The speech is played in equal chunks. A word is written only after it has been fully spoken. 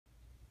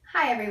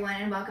Hi everyone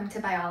and welcome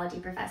to Biology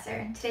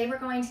Professor. Today we're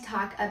going to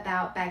talk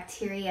about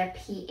bacteria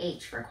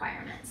pH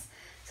requirements.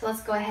 So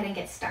let's go ahead and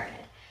get started.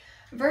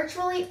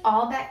 Virtually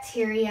all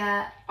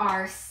bacteria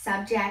are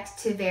subject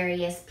to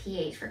various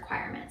pH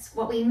requirements.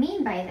 What we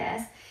mean by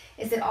this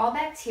is that all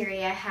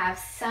bacteria have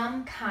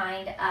some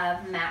kind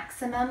of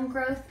maximum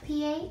growth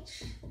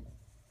pH,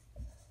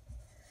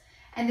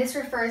 and this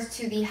refers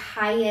to the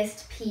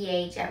highest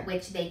pH at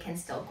which they can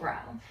still grow.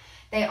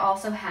 They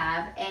also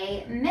have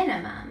a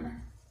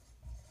minimum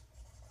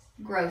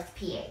growth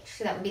pH,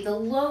 so that would be the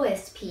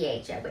lowest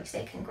pH at which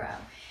they can grow.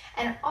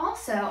 And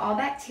also, all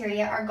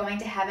bacteria are going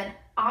to have an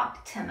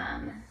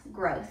optimum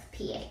growth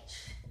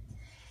pH.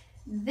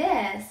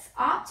 This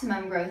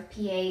optimum growth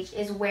pH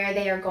is where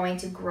they are going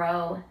to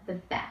grow the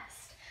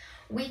best.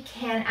 We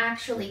can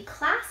actually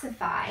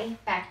classify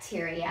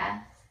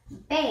bacteria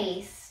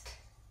based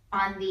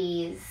on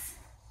these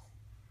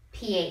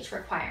pH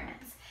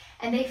requirements,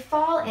 and they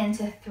fall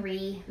into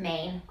three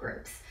main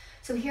groups.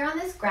 So here on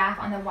this graph,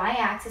 on the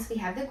y-axis, we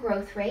have the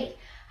growth rate.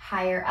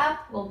 Higher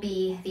up will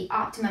be the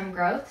optimum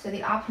growth. So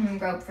the optimum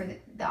growth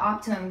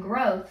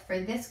for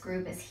this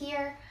group is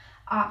here.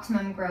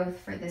 Optimum growth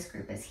for this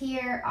group is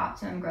here.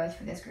 Optimum growth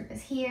for this group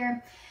is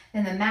here.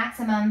 Then the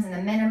maximums and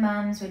the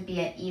minimums would be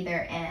at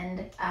either end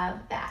of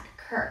that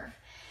curve.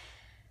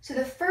 So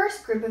the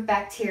first group of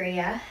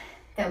bacteria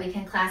that we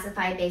can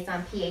classify based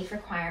on pH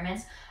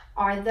requirements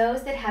are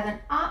those that have an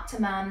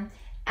optimum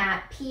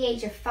at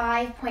pH of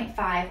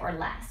 5.5 or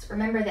less.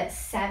 Remember that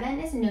 7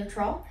 is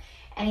neutral,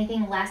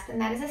 anything less than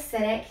that is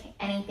acidic,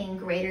 anything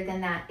greater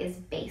than that is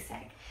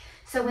basic.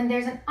 So when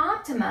there's an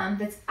optimum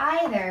that's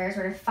either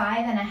sort of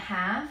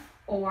 5.5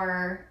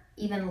 or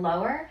even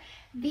lower,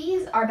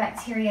 these are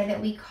bacteria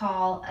that we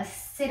call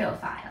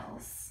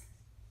acidophiles.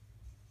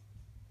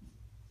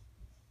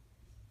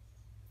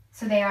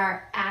 So they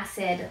are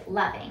acid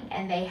loving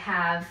and they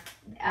have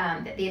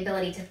the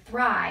ability to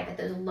thrive at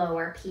those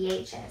lower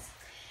pHs.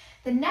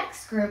 The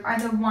next group are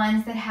the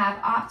ones that have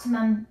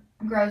optimum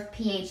growth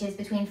pHs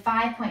between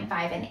 5.5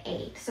 and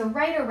 8. So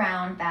right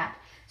around that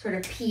sort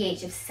of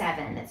pH of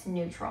 7 that's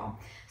neutral.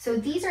 So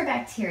these are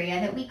bacteria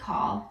that we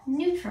call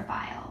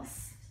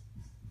neutrophiles.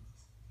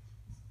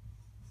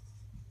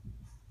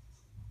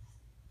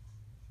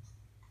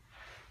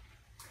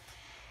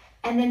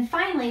 And then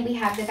finally, we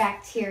have the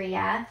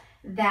bacteria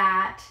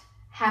that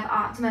have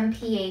optimum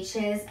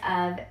pHs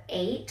of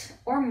 8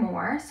 or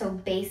more, so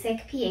basic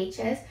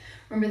pHs.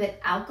 Remember that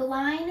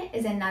alkaline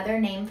is another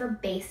name for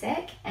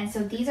basic, and so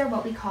these are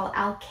what we call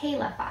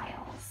alkaliphiles.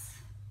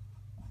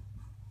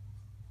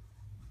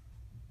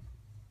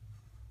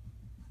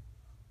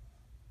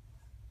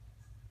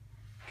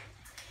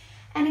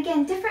 And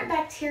again, different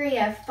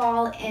bacteria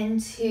fall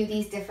into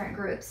these different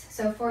groups.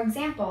 So for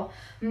example,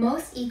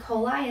 most E.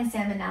 coli and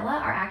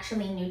Salmonella are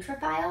actually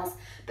neutrophiles,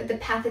 but the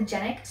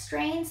pathogenic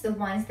strains, the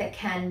ones that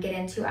can get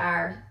into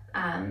our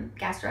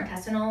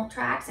gastrointestinal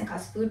tracts and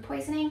cause food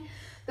poisoning,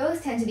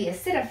 those tend to be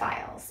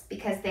acidophiles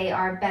because they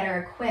are better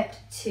equipped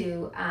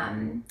to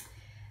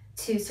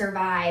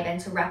survive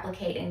and to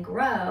replicate and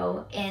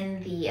grow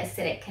in the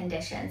acidic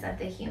conditions of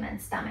the human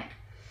stomach.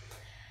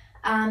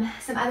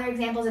 Some other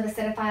examples of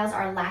acidophiles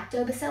are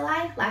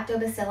lactobacilli.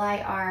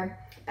 Lactobacilli are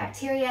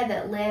bacteria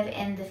that live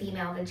in the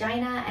female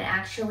vagina and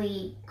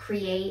actually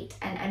create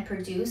and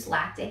produce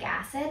lactic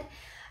acid,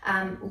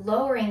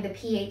 lowering the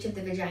pH of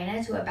the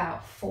vagina to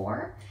about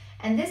 4.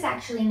 And this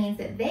actually means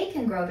that they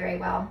can grow very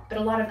well, but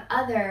a lot of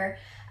other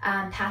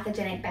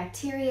pathogenic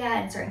bacteria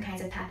and certain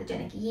kinds of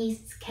pathogenic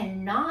yeasts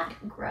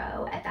cannot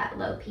grow at that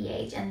low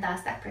pH, and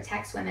thus that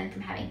protects women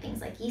from having things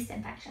like yeast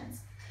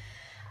infections.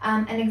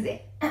 An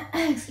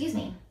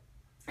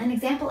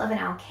example of an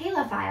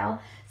alkalophile,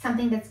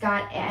 something that's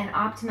got an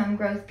optimum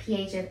growth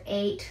pH of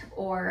 8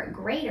 or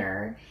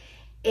greater,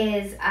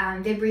 is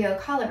Vibrio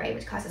cholerae,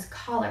 which causes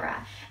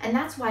cholera. And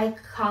that's why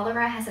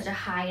cholera has such a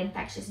high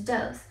infectious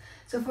dose.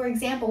 So for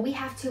example, we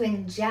have to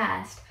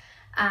ingest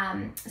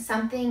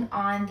something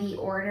on the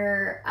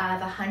order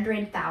of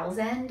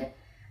 100,000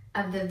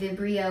 of the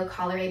Vibrio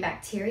cholerae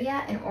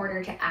bacteria in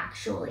order to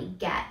actually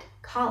get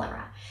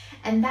cholera.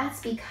 And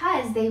that's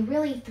because they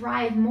really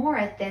thrive more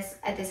at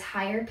this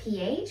higher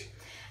pH.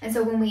 And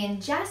so when we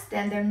ingest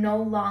them, they're no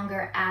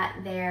longer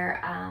at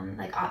their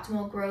like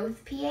optimal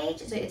growth pH.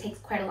 So it takes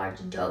quite a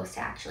large dose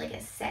to actually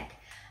get sick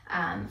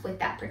with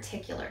that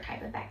particular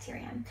type of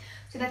bacterium.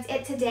 So that's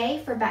it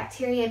today for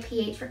bacteria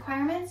pH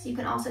requirements. You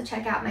can also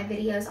check out my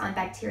videos on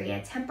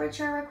bacteria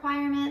temperature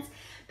requirements,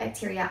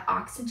 bacteria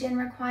oxygen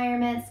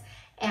requirements,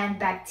 and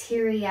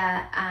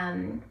bacteria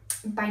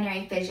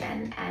binary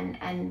fission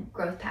and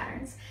growth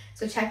patterns.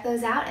 So check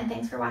those out, and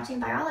thanks for watching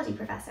Biology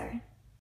Professor.